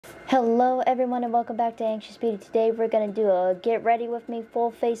Hello everyone and welcome back to Anxious Beauty. Today we're going to do a get ready with me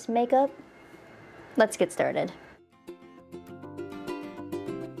full face makeup. Let's get started.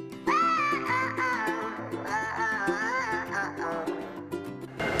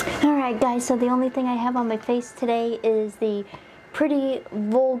 Alright guys, so the only thing I have on my face today is the Pretty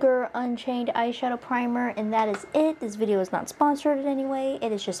Vulgar Unchained eyeshadow primer, and that is it. This video is not sponsored in any way.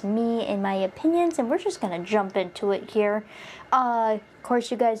 It is just me and my opinions, and we're just gonna jump into it here. Of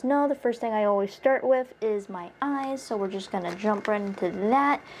course, you guys know the first thing I always start with is my eyes, so we're just gonna jump right into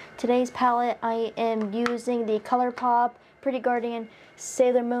that. Today's palette, I am using the ColourPop Pretty Guardian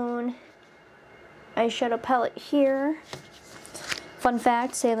Sailor Moon eyeshadow palette here. Fun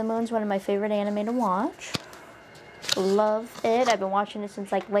fact, Sailor Moon's one of my favorite anime to watch. Love it. I've been watching it since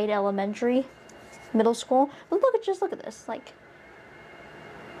like late elementary, middle school. But just look at this. Like,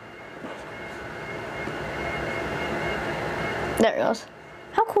 there it goes.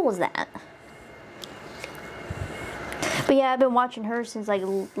 How cool is that? But yeah, I've been watching her since like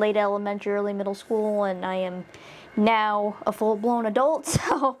late elementary, early middle school, and I am now a full-blown adult.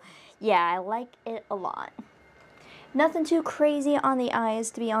 So yeah, I like it a lot. Nothing too crazy on the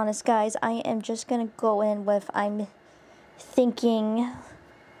eyes, to be honest, guys. I am just gonna go in with, I'm thinking,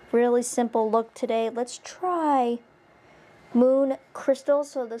 really simple look today. Let's try Moon Crystal.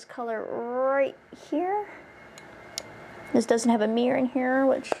 So this color right here. This doesn't have a mirror in here,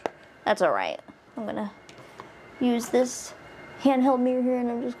 which that's all right. I'm gonna use this handheld mirror here, and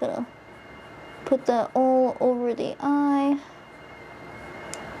I'm just gonna put that all over the eye.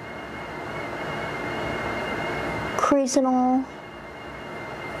 Crease and all.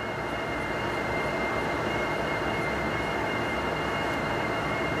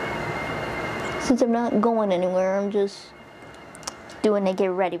 Since I'm not going anywhere, I'm just doing a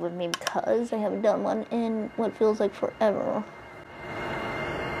get ready with me because I haven't done one in what feels like forever.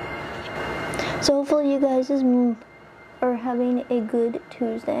 So hopefully you guys are having a good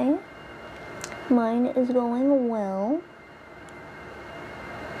Tuesday. Mine is going well.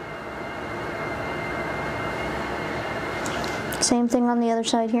 Same thing on the other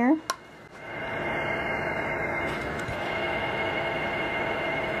side here.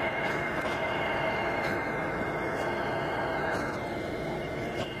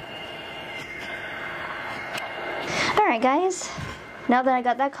 Alright guys, now that I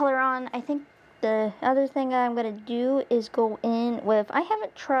got that color on, I think the other thing I'm going to do is go in with, I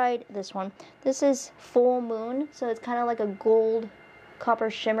haven't tried this one. This is Full Moon, so it's kind of like a gold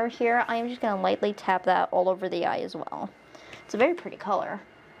copper shimmer here. I am just going to lightly tap that all over the eye as well. It's a very pretty color.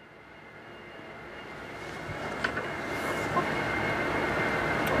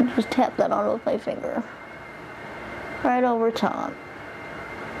 Just tap that on with my finger. Right over top.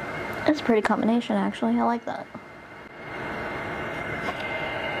 That's a pretty combination, actually. I like that.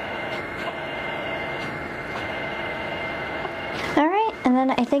 Alright, and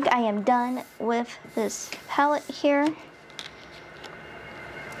then I think I am done with this palette here.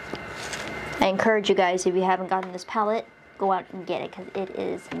 I encourage you guys, if you haven't gotten this palette, go out and get it because it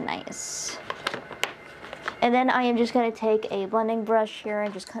is nice. And then I am just going to take a blending brush here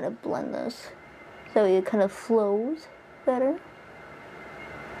and just kind of blend this so it kind of flows better.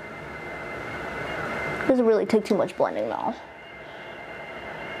 Doesn't really take too much blending though.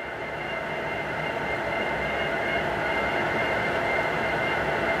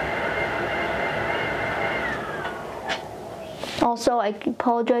 Also, I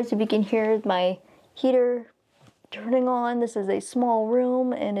apologize if you can hear my heater turning on. This is a small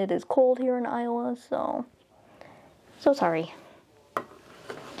room and it is cold here in Iowa, so sorry.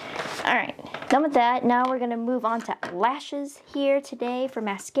 Alright, done with that. Now we're going to move on to lashes here today. For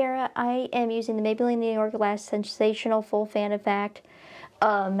mascara, I am using the Maybelline New York Lash Sensational Full Fan Effect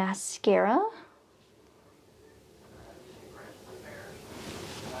mascara.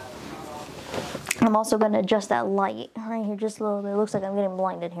 I'm also going to adjust that light right here just a little bit. It looks like I'm getting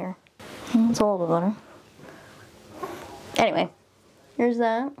blinded here. It's a little bit better. Anyway, here's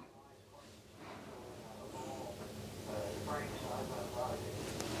that.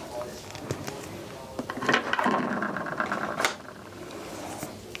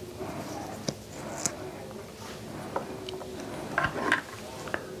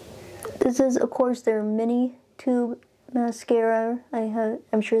 This is, of course, their mini tube mascara.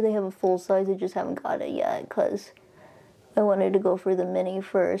 I'm sure they have a full size. I just haven't got it yet because I wanted to go for the mini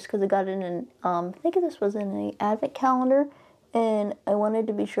first because I got it in, I think this was in an advent calendar, and I wanted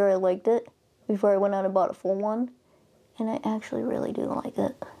to be sure I liked it before I went out and bought a full one, and I actually really do like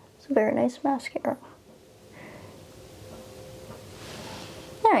it. It's a very nice mascara.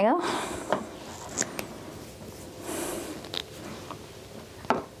 There we go.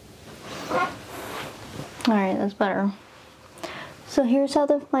 Alright, that's better. So here's how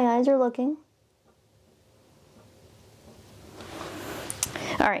my eyes are looking.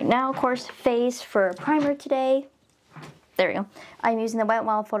 Alright, now of course face for primer today. There we go. I'm using the Wet n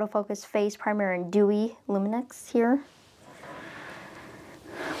Wild Photo Focus Face Primer in Dewy Luminex here.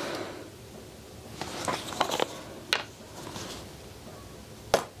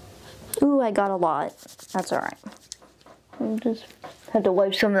 Ooh, I got a lot. That's alright. I just had to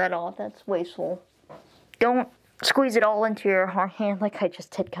wipe some of that off. That's wasteful. Don't squeeze it all into your hand like I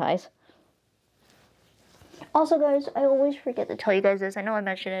just did, guys. Also, guys, I always forget to tell you guys this. I know I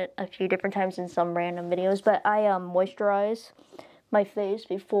mentioned it a few different times in some random videos, but I moisturize my face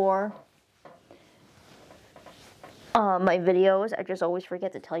before my videos. I just always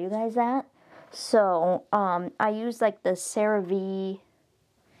forget to tell you guys that. So, I use like the CeraVe,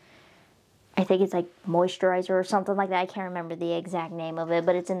 I think it's like moisturizer or something like that. I can't remember the exact name of it,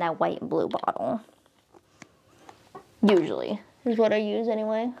 but it's in that white and blue bottle. Usually is what I use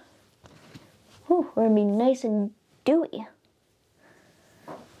anyway. Whew, we're gonna be nice and dewy.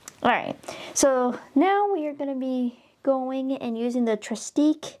 Alright, so now we are gonna be going and using the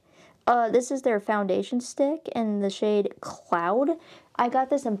Trestique. This is their foundation stick in the shade Cloud. I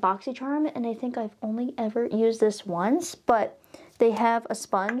got this in BoxyCharm, and I think I've only ever used this once, but they have a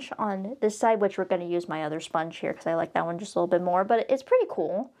sponge on this side, which we're going to use my other sponge here because I like that one just a little bit more, but it's pretty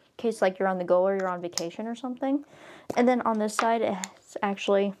cool in case like you're on the go or you're on vacation or something. And then on this side, it's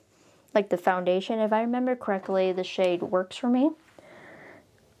actually like the foundation. If I remember correctly, the shade Works for Me.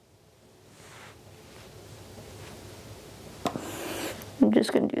 I'm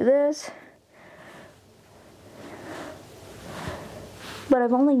just going to do this. But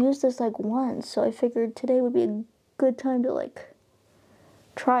I've only used this like once, so I figured today would be a good time to like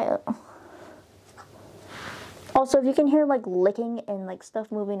try it. Also, if you can hear like licking and like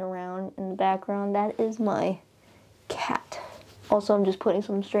stuff moving around in the background, that is my cat. Also, I'm just putting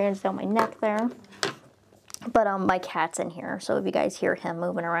some strands down my neck there. But my cat's in here, so if you guys hear him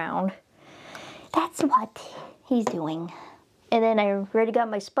moving around, that's what he's doing. And then I already got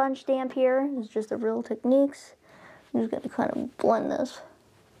my sponge stamp here. It's just the Real Techniques. I'm just going to kind of blend this.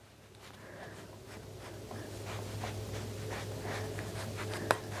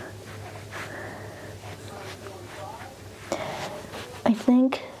 I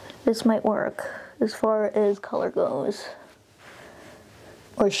think this might work as far as color goes.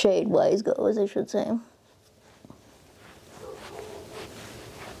 Or shade-wise goes, I should say.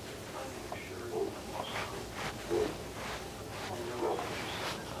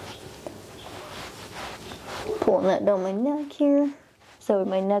 Pulling that down my neck here, so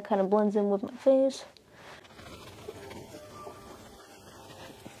my neck kind of blends in with my face.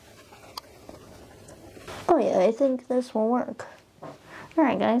 Oh yeah, I think this will work.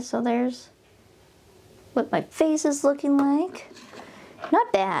 Alright guys, so there's what my face is looking like.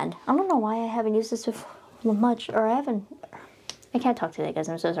 Not bad. I don't know why I haven't used this much, or I can't talk today guys,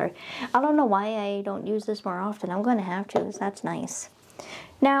 I'm so sorry. I don't know why I don't use this more often. I'm going to have to, because that's nice.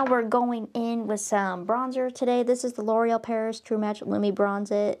 Now we're going in with some bronzer today. This is the L'Oreal Paris True Match Lumi Bronze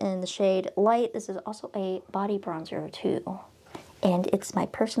It in the shade Light. This is also a body bronzer too, and it's my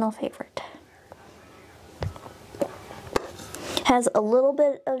personal favorite. Has a little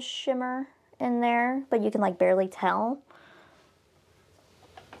bit of shimmer in there, but you can like barely tell.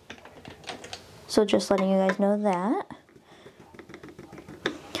 So just letting you guys know that.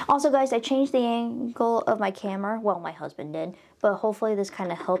 Also guys, I changed the angle of my camera. Well, my husband did. But hopefully this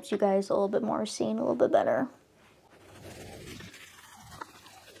kind of helps you guys a little bit more, seeing a little bit better.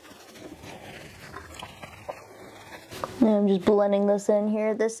 And I'm just blending this in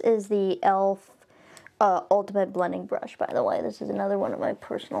here. This is the e.l.f. Ultimate Blending Brush, by the way. This is another one of my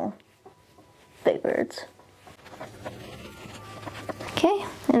personal favorites. Okay,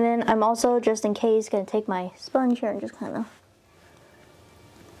 and then I'm also, just in case, going to take my sponge here and just kind of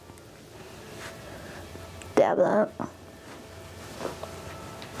dab that.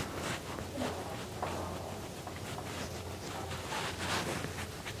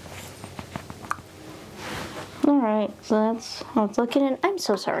 Alright, so that's how it's looking. And I'm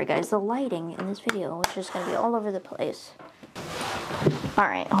so sorry guys, the lighting in this video is just going to be all over the place.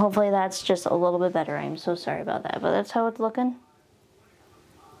 Alright, hopefully that's just a little bit better. I'm so sorry about that, but that's how it's looking.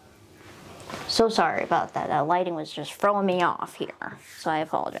 So sorry about that. That lighting was just throwing me off here, so I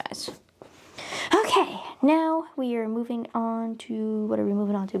apologize. Okay, now we are moving on to, what are we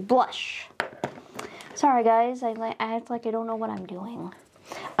moving on to? Blush. Sorry guys, I act like I don't know what I'm doing.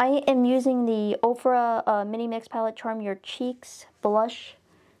 I am using the Ofra Mini Mix Palette Charm Your Cheeks Blush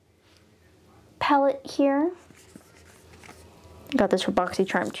palette here. Got this for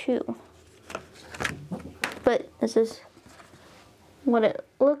BoxyCharm too. But this is what it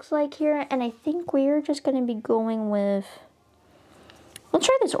looks like here, and I think we're just going to be going with, let's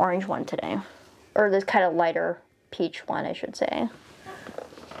try this orange one today, or this kind of lighter peach one, I should say.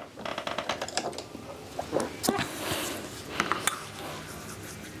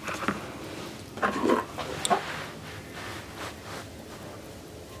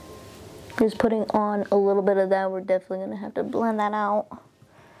 Just putting on a little bit of that. We're definitely going to have to blend that out.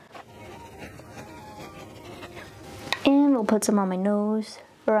 And we'll put some on my nose,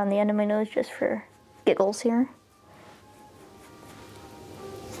 or on the end of my nose, just for giggles here.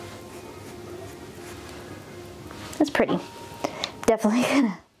 That's pretty. Definitely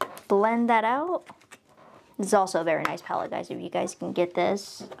gonna blend that out. This is also a very nice palette, guys. If you guys can get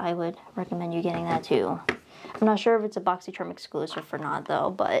this, I would recommend you getting that too. I'm not sure if it's a BoxyCharm exclusive or not though,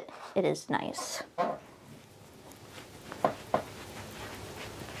 but it is nice.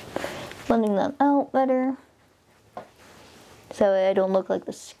 Blending that out better, so I don't look like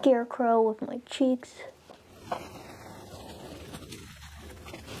the scarecrow with my cheeks.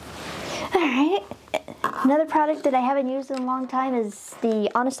 Alright, another product that I haven't used in a long time is the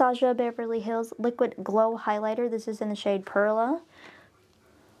Anastasia Beverly Hills Liquid Glow Highlighter. This is in the shade Perla.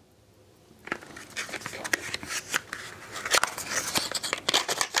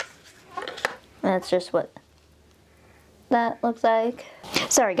 That's just what that looks like.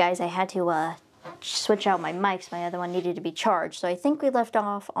 Sorry guys, I had to switch out my mics. My other one needed to be charged. So I think we left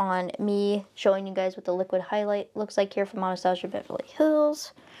off on me showing you guys what the liquid highlight looks like here from Anastasia Beverly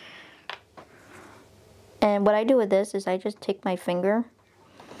Hills. And what I do with this is I just take my finger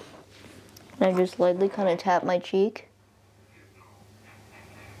and I just lightly kind of tap my cheek.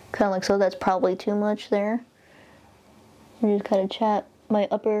 Kind of like so. That's probably too much there. And just kind of tap my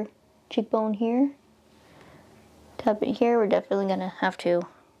upper cheekbone here. Tap it here. We're definitely going to have to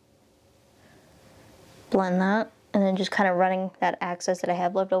blend that. And then just kind of running that excess that I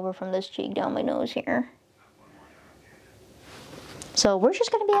have left over from this cheek down my nose here. So we're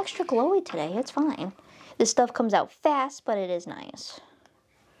just going to be extra glowy today. It's fine. This stuff comes out fast, but it is nice.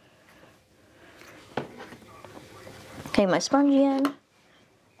 Okay, my sponge in.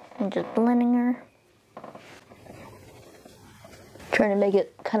 I'm just blending her. Trying to make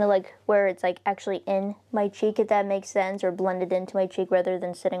it kind of like where it's like actually in my cheek, if that makes sense, or blended into my cheek rather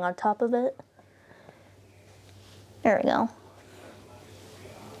than sitting on top of it. There we go.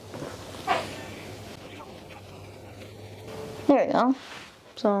 There we go.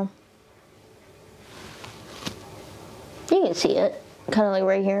 So you can see it, kind of like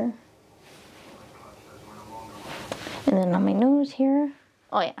right here. And then on my nose here.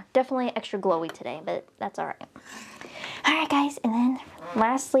 Oh yeah, definitely extra glowy today, but that's alright. Alright guys, and then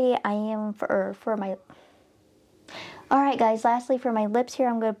lastly, lastly for my lips here,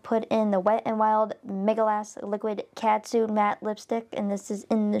 I'm going to put in the Wet n Wild Mega Last Liquid Katsu Matte Lipstick, and this is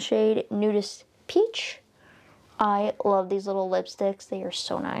in the shade Nudist Peach. I love these little lipsticks. They are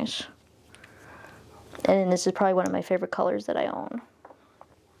so nice. And this is probably one of my favorite colors that I own.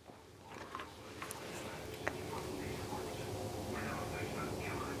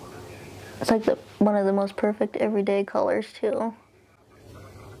 It's like one of the most perfect everyday colors too.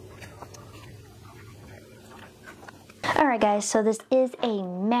 Alright guys, so this is a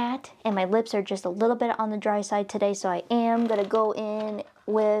matte, and my lips are just a little bit on the dry side today, so I am going to go in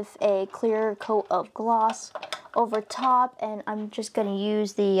with a clear coat of gloss over top, and I'm just going to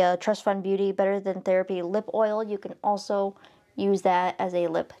use the Trust Fund Beauty Better Than Therapy lip oil. You can also use that as a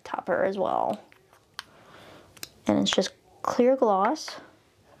lip topper as well. And it's just clear gloss.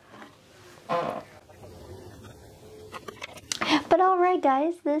 But alright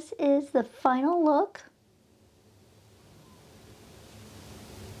guys, this is the final look.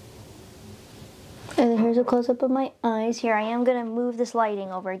 And then here's a close-up of my eyes. Here, I am going to move this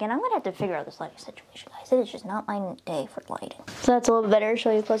lighting over again. I'm going to have to figure out this lighting situation, guys. It is just not my day for lighting. So that's a little bit better.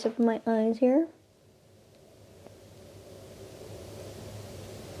 Show you a close-up of my eyes here.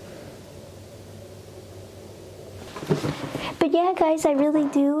 But yeah, guys, I really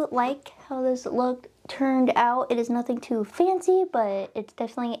do like how this look turned out. It is nothing too fancy, but it's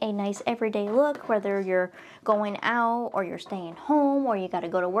definitely a nice everyday look, whether you're going out or you're staying home or you got to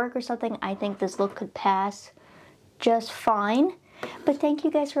go to work or something. I think this look could pass just fine. But thank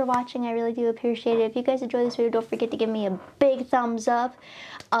you guys for watching. I really do appreciate it. If you guys enjoyed this video, don't forget to give me a big thumbs up.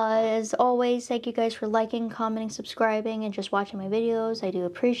 As always, thank you guys for liking, commenting, subscribing, and just watching my videos. I do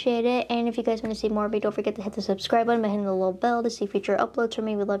appreciate it. And if you guys want to see more of me, don't forget to hit the subscribe button by hitting the little bell to see future uploads from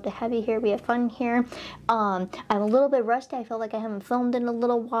me. We'd love to have you here. We have fun here. I'm a little bit rusty. I feel like I haven't filmed in a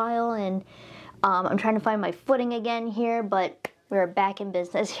little while, and I'm trying to find my footing again here, but we're back in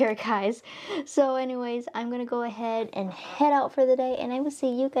business here, guys. So anyways, I'm going to go ahead and head out for the day, and I will see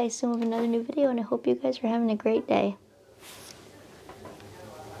you guys soon with another new video, and I hope you guys are having a great day.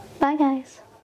 Bye, guys.